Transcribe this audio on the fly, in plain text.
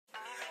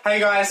Hey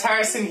guys,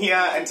 Harrison here,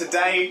 and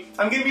today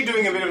I'm going to be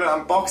doing a bit of an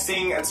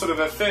unboxing and sort of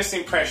a first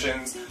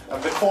impressions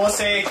of the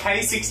Corsair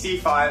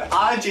K65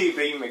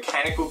 RGB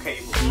Mechanical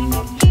keyboard.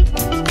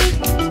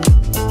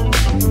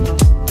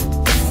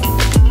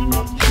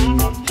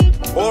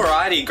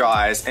 Alrighty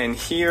guys, and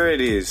here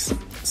it is.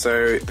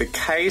 So the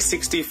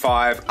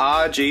K65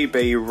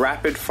 RGB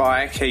rapid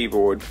fire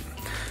keyboard.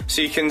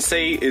 So you can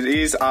see it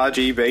is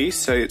RGB,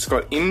 so it's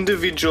got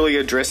individually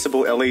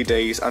addressable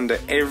LEDs under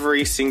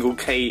every single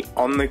key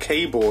on the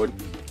keyboard.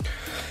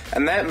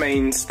 And that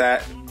means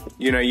that,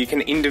 you know, you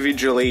can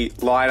individually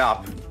light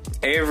up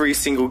every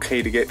single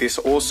key to get this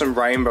awesome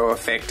rainbow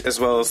effect, as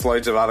well as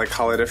loads of other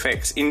colored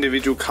effects,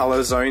 individual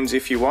color zones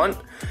if you want.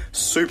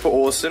 Super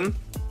awesome.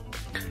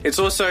 It's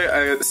also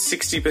a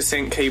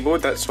 60%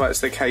 keyboard, that's why it's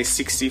the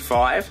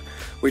K65,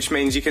 which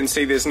means you can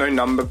see there's no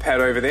number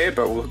pad over there,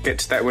 but we'll get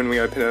to that when we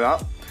open it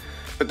up.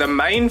 But the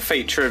main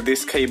feature of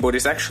this keyboard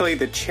is actually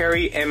the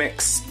Cherry MX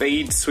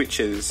speed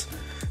switches.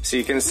 So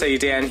you can see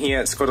down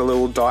here it's got a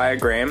little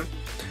diagram,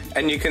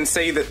 and you can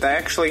see that they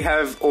actually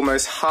have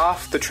almost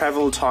half the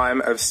travel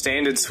time of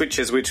standard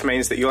switches, which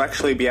means that you'll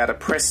actually be able to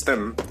press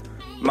them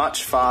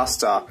much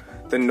faster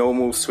than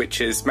normal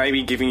switches,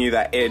 maybe giving you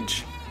that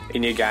edge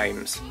in your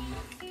games.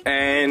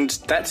 And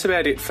that's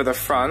about it for the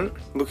front.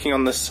 Looking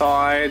on the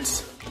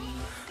sides,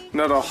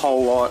 not a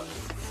whole lot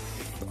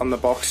on the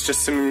box,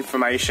 just some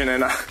information,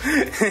 and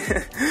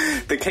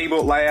the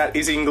keyboard layout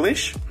is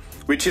English,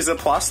 which is a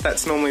plus.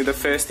 That's normally the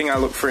first thing I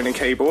look for in a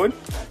keyboard,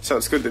 so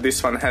it's good that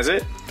this one has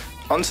it.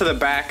 Onto the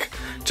back,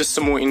 just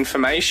some more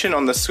information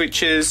on the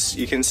switches.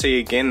 You can see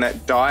again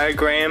that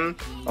diagram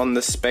on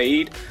the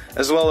speed,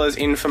 as well as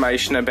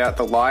information about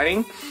the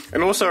lighting,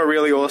 and also a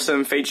really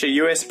awesome feature,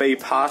 USB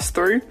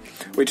pass-through,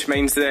 which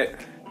means that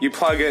you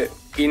plug it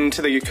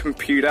into your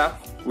computer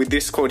with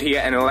this cord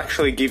here, and it'll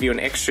actually give you an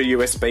extra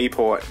USB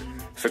port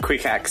for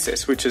quick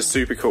access, which is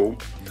super cool.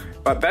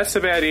 But that's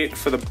about it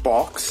for the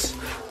box.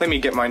 Let me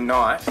get my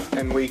knife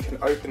and we can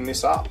open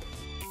this up.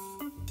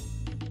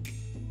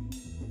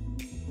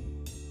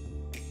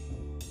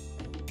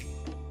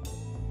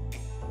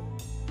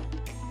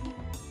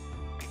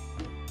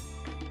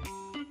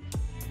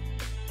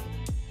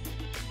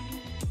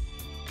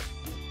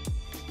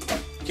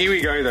 Here we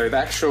go though, the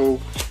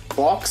actual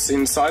box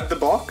inside the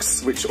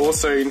box, which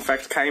also in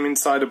fact came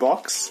inside a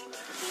box.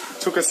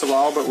 Took us a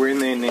while, but we're in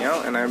there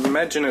now, and I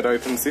imagine it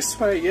opens this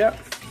way. Yep.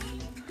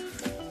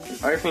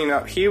 Opening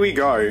up, here we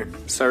go.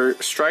 So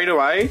straight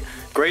away,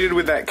 greeted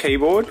with that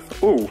keyboard.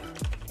 Ooh.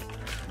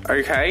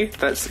 Okay,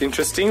 that's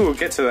interesting. We'll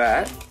get to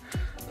that.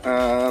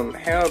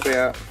 How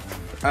about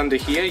under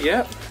here?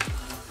 Yep.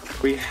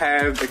 We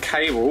have the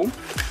cable,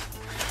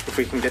 if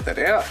we can get that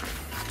out.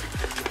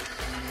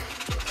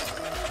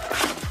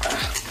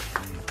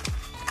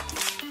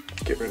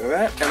 Get rid of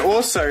that. And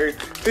also,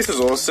 this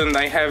is awesome,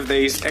 they have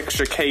these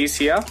extra keys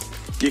here.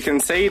 You can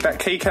see that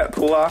keycap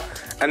puller,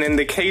 and then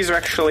the keys are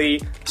actually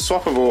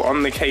swappable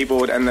on the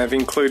keyboard, and they've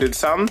included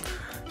some.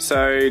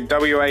 So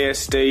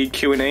WASD,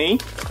 Q and E,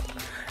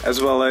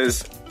 as well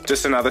as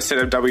just another set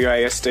of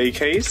WASD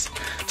keys.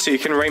 So you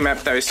can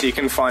remap those so you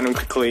can find them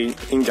quickly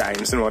in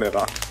games and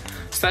whatever.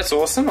 So that's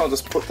awesome. I'll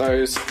just put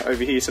those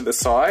over here to the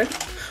side.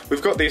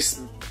 We've got this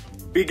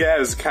big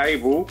as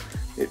cable.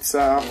 It's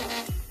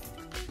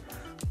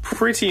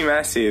pretty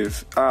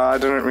massive. I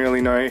don't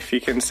really know if you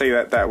can see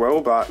that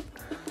well, but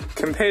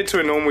compared to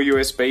a normal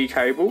USB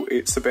cable,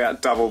 it's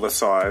about double the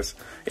size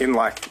in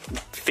like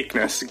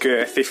thickness,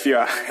 girth, if you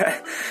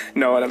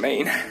know what I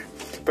mean.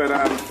 But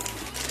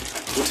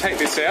we'll take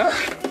this out,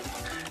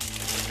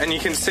 and you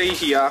can see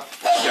here,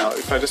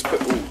 if I just put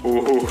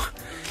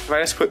if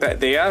I just put that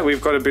there,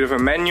 we've got a bit of a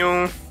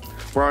manual,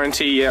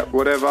 warranty, yeah,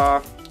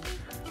 whatever,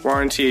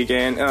 warranty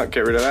again,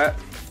 get rid of that.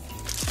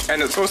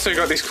 And it's also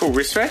got this cool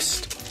wrist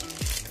rest.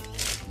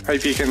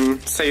 Hope you can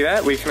see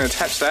that. We can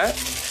attach that,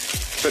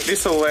 but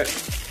this will let,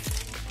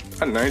 I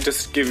don't know,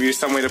 just give you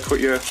somewhere to put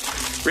your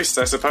wrist,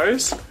 I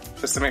suppose,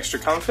 for some extra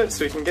comfort.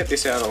 So we can get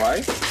this out of the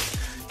way,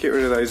 get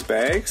rid of those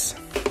bags.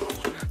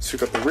 So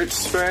we've got the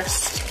wrist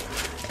rest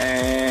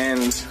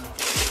and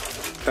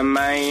the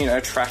main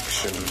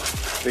attraction,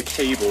 the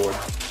keyboard.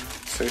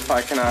 So if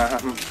I can,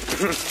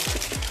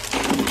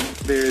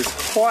 there's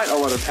quite a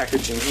lot of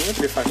packaging here,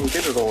 but if I can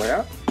get it all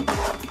out,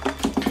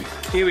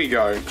 here we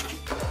go.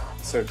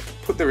 So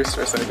put the wrist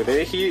rest over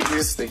there. Here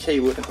is the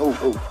keyboard.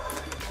 Oh.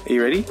 Are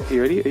you ready? Are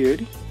you ready? Are you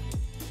ready?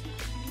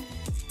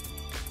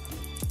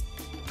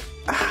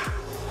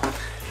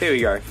 There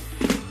we go.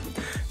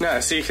 Now,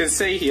 so you can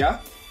see here,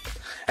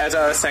 as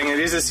I was saying, it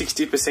is a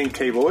 60%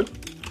 keyboard.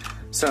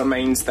 So it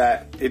means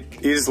that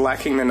it is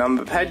lacking the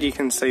number pad, you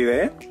can see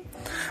there.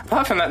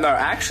 Apart from that, though, I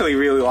actually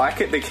really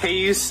like it. The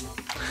keys,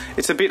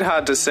 it's a bit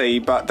hard to see,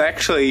 but they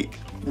actually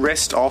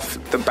rest off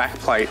the back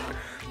plate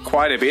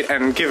quite a bit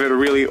and give it a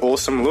really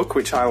awesome look,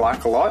 which I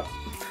like a lot.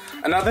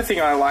 Another thing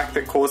I like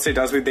that Corsair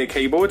does with their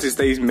keyboards is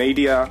these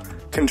media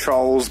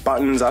controls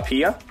buttons up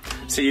here.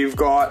 So you've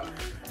got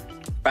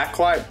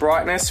backlight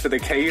brightness for the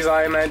keys,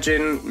 I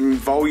imagine,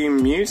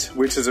 volume mute,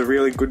 which is a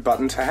really good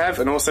button to have,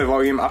 and also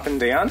volume up and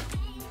down.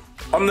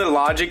 On the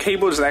larger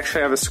keyboards, they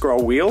actually have a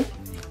scroll wheel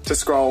to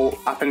scroll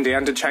up and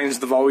down to change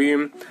the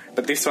volume,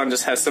 but this one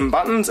just has some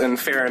buttons, and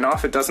fair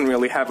enough, it doesn't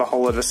really have a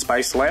whole lot of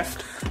space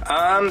left.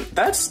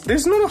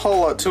 There's not a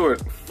whole lot to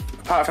it.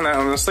 Apart from that,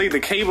 honestly, the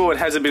keyboard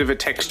has a bit of a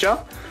texture.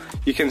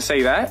 You can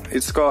see that.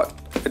 It's got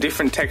a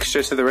different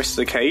texture to the rest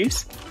of the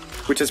keys,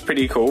 which is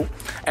pretty cool.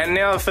 And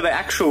now for the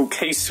actual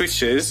key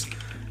switches,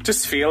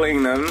 just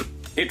feeling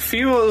them, it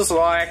feels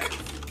like,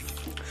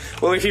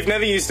 well, if you've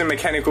never used a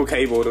mechanical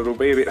keyboard, it'll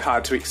be a bit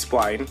hard to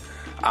explain.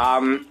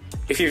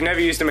 If you've never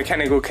used a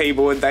mechanical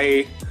keyboard,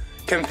 they,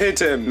 compared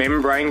to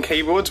membrane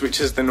keyboards, which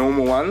is the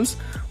normal ones,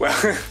 well,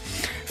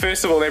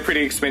 first of all, they're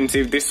pretty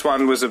expensive. This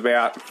one was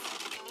about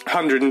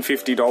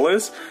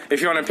 $150.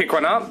 If you want to pick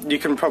one up, you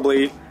can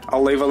probably,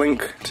 I'll leave a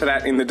link to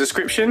that in the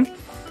description.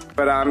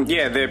 But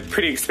yeah, they're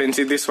pretty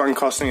expensive. This one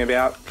costing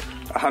about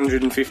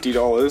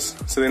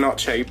 $150, so they're not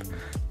cheap.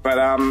 But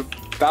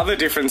the other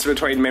difference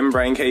between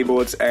membrane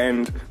keyboards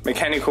and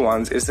mechanical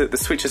ones is that the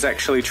switches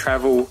actually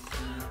travel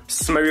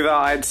smoother,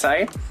 I'd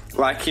say.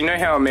 Like, you know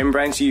how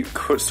membranes you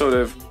could sort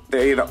of,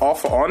 they're either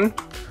off or on,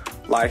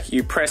 like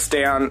you press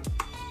down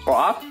or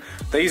up.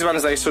 These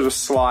ones, they sort of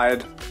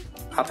slide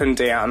up and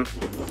down,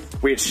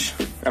 which,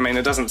 I mean,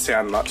 it doesn't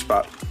sound much,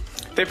 but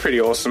they're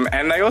pretty awesome.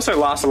 And they also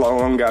last a lot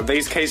longer.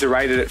 These keys are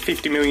rated at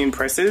 50 million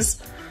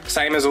presses,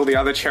 same as all the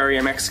other Cherry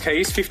MX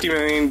keys, 50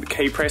 million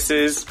key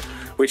presses,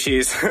 which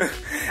is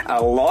a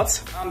lot.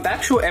 The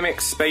actual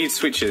MX speed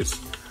switches.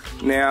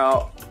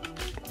 Now,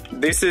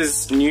 this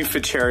is new for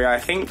Cherry, I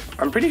think.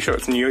 I'm pretty sure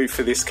it's new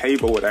for this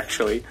keyboard,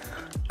 actually.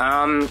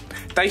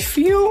 They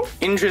feel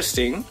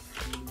interesting.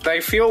 They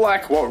feel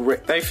like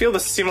they feel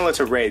similar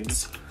to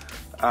Reds,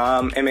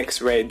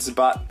 MX Reds,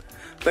 but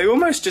they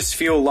almost just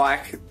feel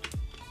like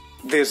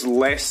there's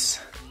less.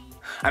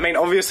 I mean,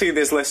 obviously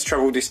there's less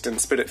travel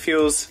distance, but it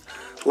feels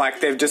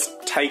like they've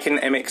just taken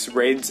MX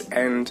Reds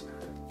and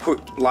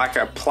put like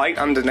a plate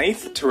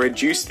underneath to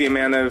reduce the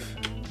amount of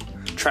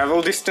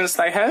travel distance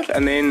they have,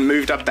 and then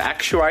moved up the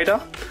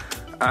actuator,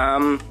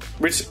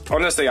 which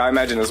honestly I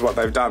imagine is what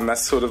they've done.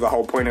 That's sort of the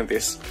whole point of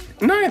this.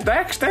 No, they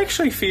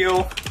actually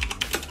feel,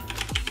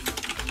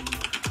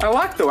 I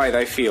like the way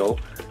they feel.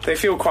 They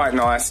feel quite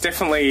nice.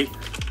 Definitely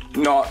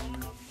not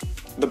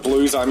the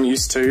blues I'm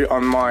used to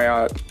on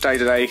my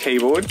day-to-day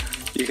keyboard.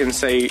 You can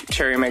see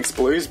Cherry MX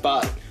blues,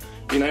 but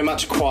you know,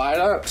 much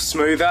quieter,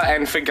 smoother,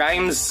 and for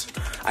games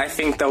I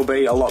think they'll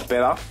be a lot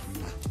better.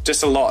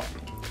 Just a lot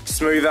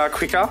smoother,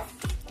 quicker,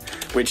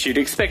 which you'd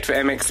expect for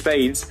MX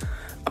speeds.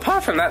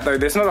 Apart from that though,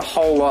 there's not a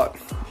whole lot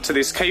to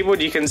this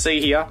keyboard. You can see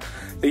here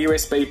the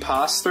USB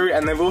pass-through,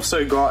 and they've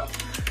also got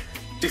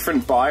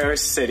different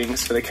BIOS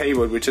settings for the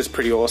keyboard, which is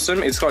pretty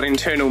awesome. It's got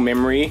internal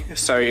memory,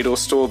 so it'll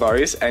store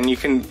those, and you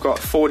can got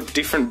 4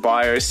 different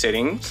BIOS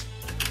settings,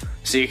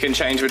 so you can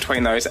change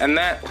between those. And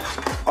that,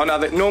 on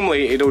other,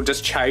 normally it'll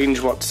just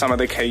change what some of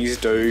the keys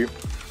do,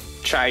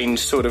 change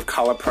sort of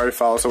color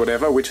profiles or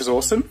whatever, which is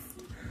awesome.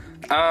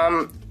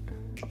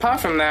 Apart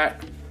from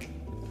that,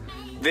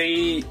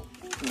 these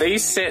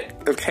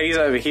set of keys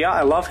over here,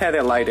 I love how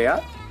they're laid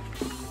out.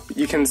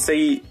 You can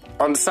see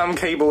on some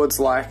keyboards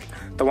like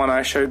the one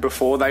I showed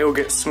before, they all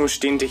get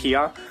smooshed into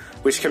here,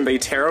 which can be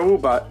terrible,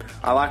 but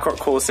I like what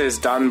Corsair's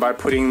done by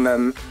putting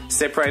them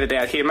separated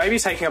out here. Maybe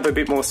taking up a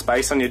bit more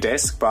space on your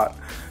desk, but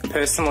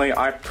personally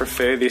I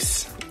prefer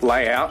this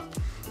layout.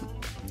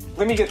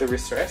 Let me get the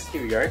wrist rest,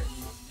 here we go.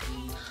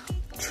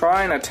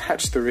 Try and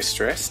attach the wrist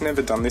rest,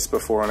 never done this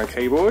before on a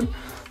keyboard,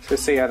 so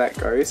see how that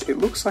goes. It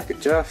looks like it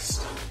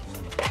just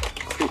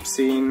clips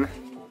in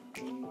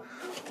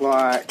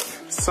like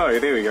so.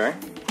 There we go.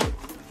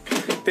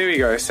 There we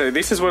go. So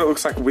this is what it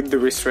looks like with the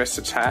wrist rest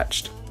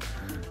attached.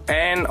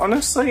 And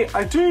honestly,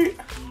 I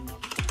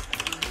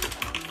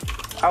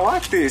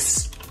like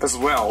this as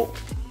well.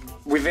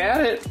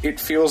 Without it, it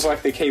feels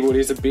like the keyboard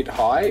is a bit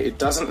high. It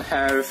doesn't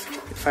have,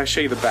 if I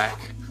show you the back.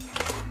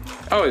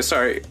 Oh,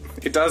 sorry.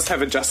 It does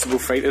have adjustable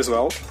feet as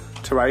well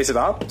to raise it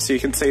up. So you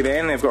can see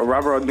there, and they've got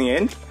rubber on the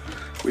end,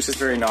 which is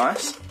very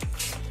nice.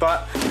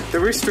 But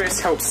the wrist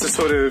rest helps to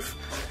sort of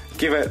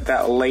give it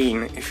that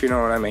lean, if you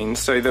know what I mean,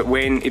 so that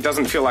when it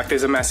doesn't feel like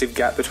there's a massive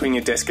gap between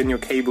your desk and your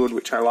keyboard,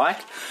 which I like.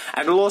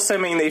 And it'll also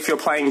mean that if you're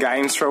playing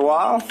games for a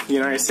while, you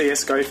know,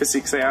 CSGO for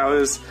 6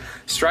 hours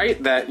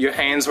straight, that your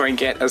hands won't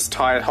get as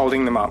tired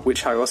holding them up,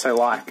 which I also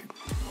like.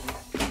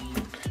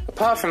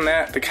 Apart from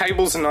that, the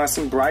cables are nice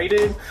and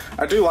braided.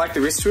 I do like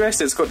the wrist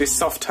rest. It's got this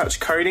soft touch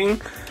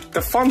coating.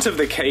 The font of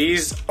the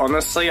keys,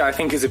 honestly, I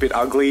think is a bit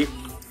ugly.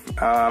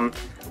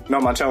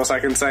 Not much else I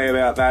can say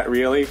about that,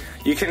 really.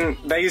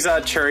 These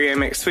are Cherry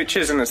MX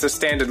switches, and it's a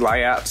standard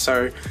layout,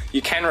 so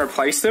you can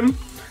replace them,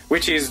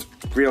 which is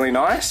really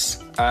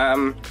nice.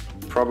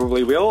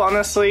 Probably will,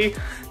 honestly.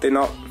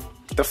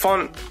 The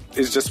font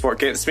is just what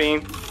gets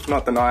me,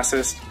 not the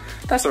nicest.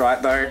 That's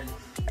alright though.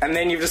 And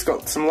then you've just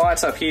got some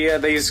lights up here,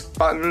 these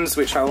buttons,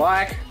 which I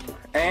like,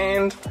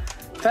 and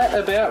that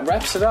about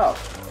wraps it up.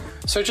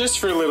 So just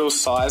for a little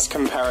size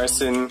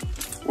comparison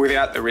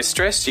without the wrist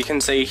rest, you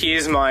can see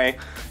here's my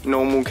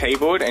normal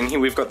keyboard, and here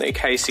we've got the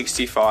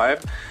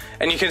K65,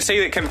 And you can see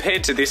that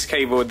compared to this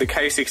keyboard, the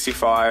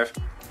K65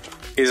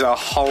 is a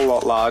whole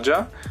lot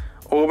larger,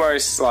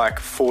 almost like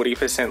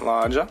 40%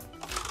 larger.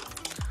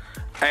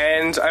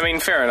 And I mean,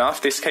 fair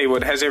enough, this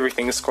keyboard has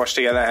everything squashed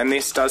together and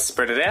this does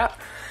spread it out.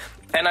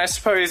 And I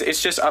suppose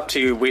it's just up to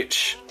you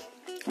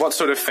what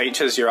sort of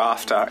features you're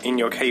after in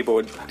your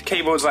keyboard.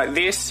 Keyboards like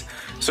this,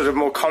 sort of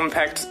more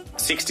compact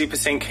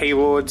 60%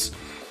 keyboards,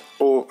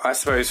 or I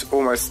suppose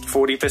almost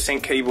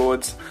 40%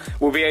 keyboards,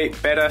 will be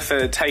better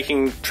for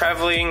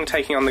traveling,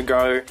 taking on the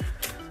go,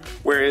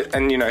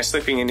 and you know,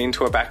 slipping it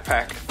into a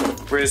backpack.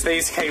 Whereas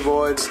these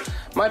keyboards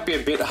might be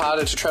a bit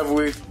harder to travel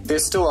with. They're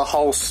still a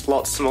whole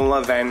lot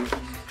smaller than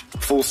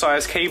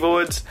full-size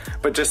keyboards,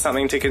 but just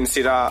something to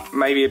consider.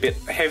 Maybe a bit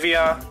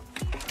heavier,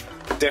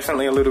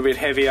 definitely a little bit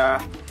heavier,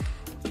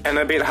 and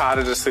a bit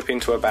harder to slip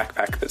into a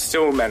backpack, but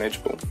still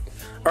manageable.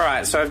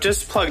 Alright, so I've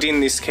just plugged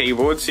in this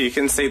keyboard so you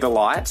can see the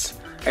lights,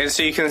 and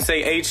so you can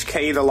see each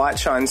key the light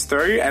shines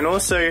through, and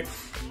also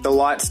the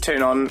lights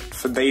turn on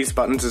for these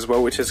buttons as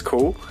well, which is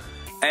cool.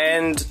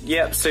 And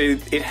yep, so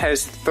it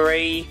has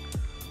 3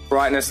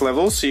 brightness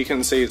levels, so you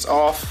can see it's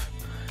off,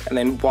 and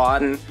then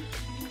 1,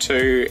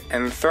 2,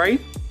 and 3,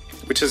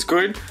 which is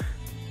good.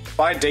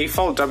 By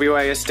default,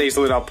 WASD is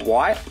lit up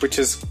white, which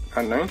is,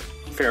 I don't know,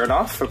 fair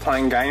enough for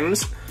playing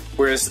games.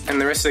 And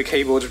the rest of the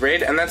keyboard's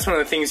red, and that's one of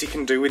the things you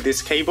can do with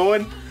this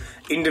keyboard,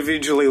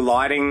 individually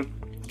lighting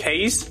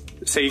keys.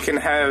 So you can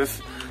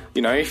have,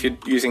 you know, if you're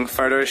using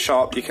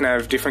Photoshop, you can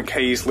have different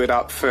keys lit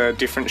up for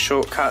different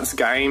shortcuts,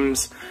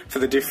 games, for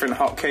the different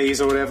hotkeys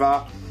or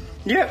whatever.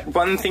 Yeah,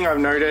 one thing I've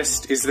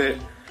noticed is that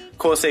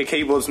Corsair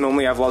keyboards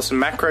normally have lots of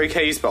macro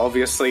keys, but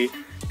obviously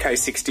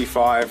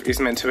K65 is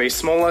meant to be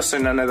smaller, so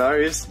none of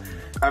those.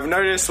 I've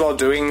noticed while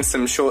doing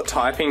some short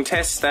typing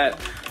tests that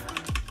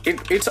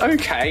it's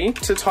okay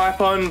to type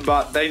on,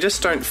 but they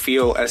just don't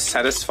feel as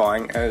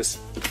satisfying as,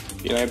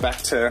 you know, back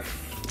to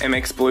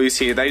MX Blues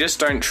here. They just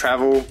don't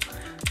travel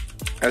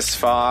as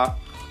far.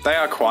 They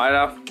are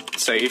quieter,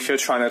 so if you're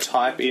trying to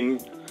type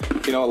in,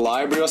 you know, a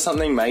library or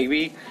something,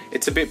 maybe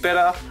it's a bit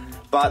better,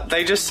 but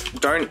they just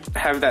don't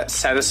have that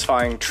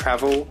satisfying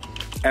travel,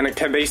 and it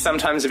can be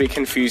sometimes a bit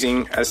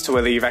confusing as to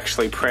whether you've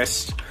actually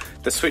pressed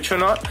the switch or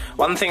not.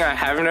 One thing I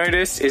have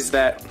noticed is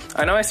that,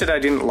 I know I said I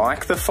didn't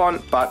like the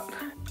font, but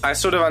I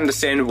sort of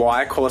understand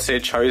why Corsair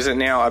chose it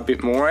now a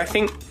bit more. I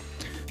think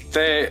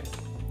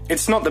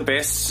it's not the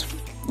best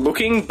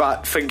looking,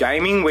 but for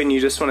gaming, when you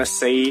just want to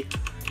see,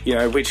 you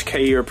know, which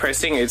key you're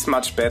pressing, it's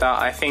much better.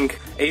 I think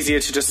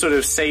easier to just sort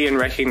of see and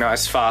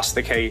recognize fast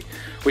the key,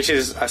 which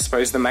is, I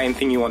suppose, the main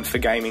thing you want for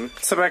gaming.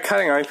 So by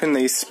cutting open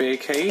these spare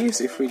keys,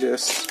 if we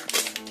just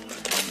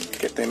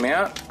get them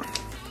out,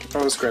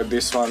 I'll just grab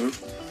this one.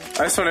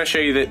 I just want to show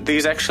you that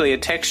these actually are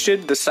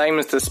textured the same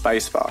as the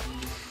spacebar.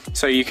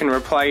 So you can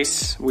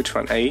replace, which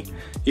one, E?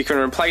 You can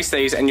replace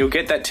these and you'll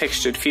get that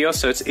textured feel,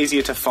 so it's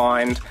easier to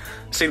find.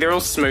 See, they're all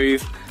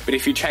smooth, but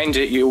if you change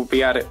it, you'll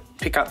be able to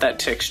pick up that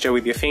texture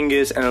with your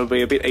fingers, and it'll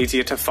be a bit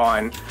easier to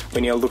find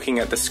when you're looking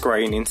at the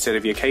screen instead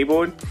of your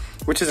keyboard,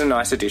 which is a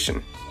nice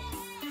addition.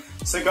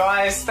 So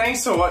guys,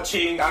 thanks for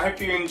watching. I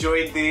hope you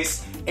enjoyed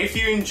this. If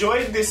you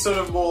enjoyed this sort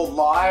of more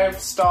live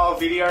style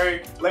video,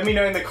 let me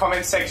know in the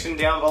comments section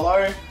down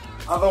below.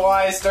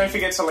 Otherwise, don't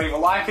forget to leave a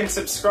like and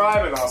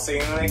subscribe, and I'll see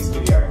you in the next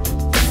video.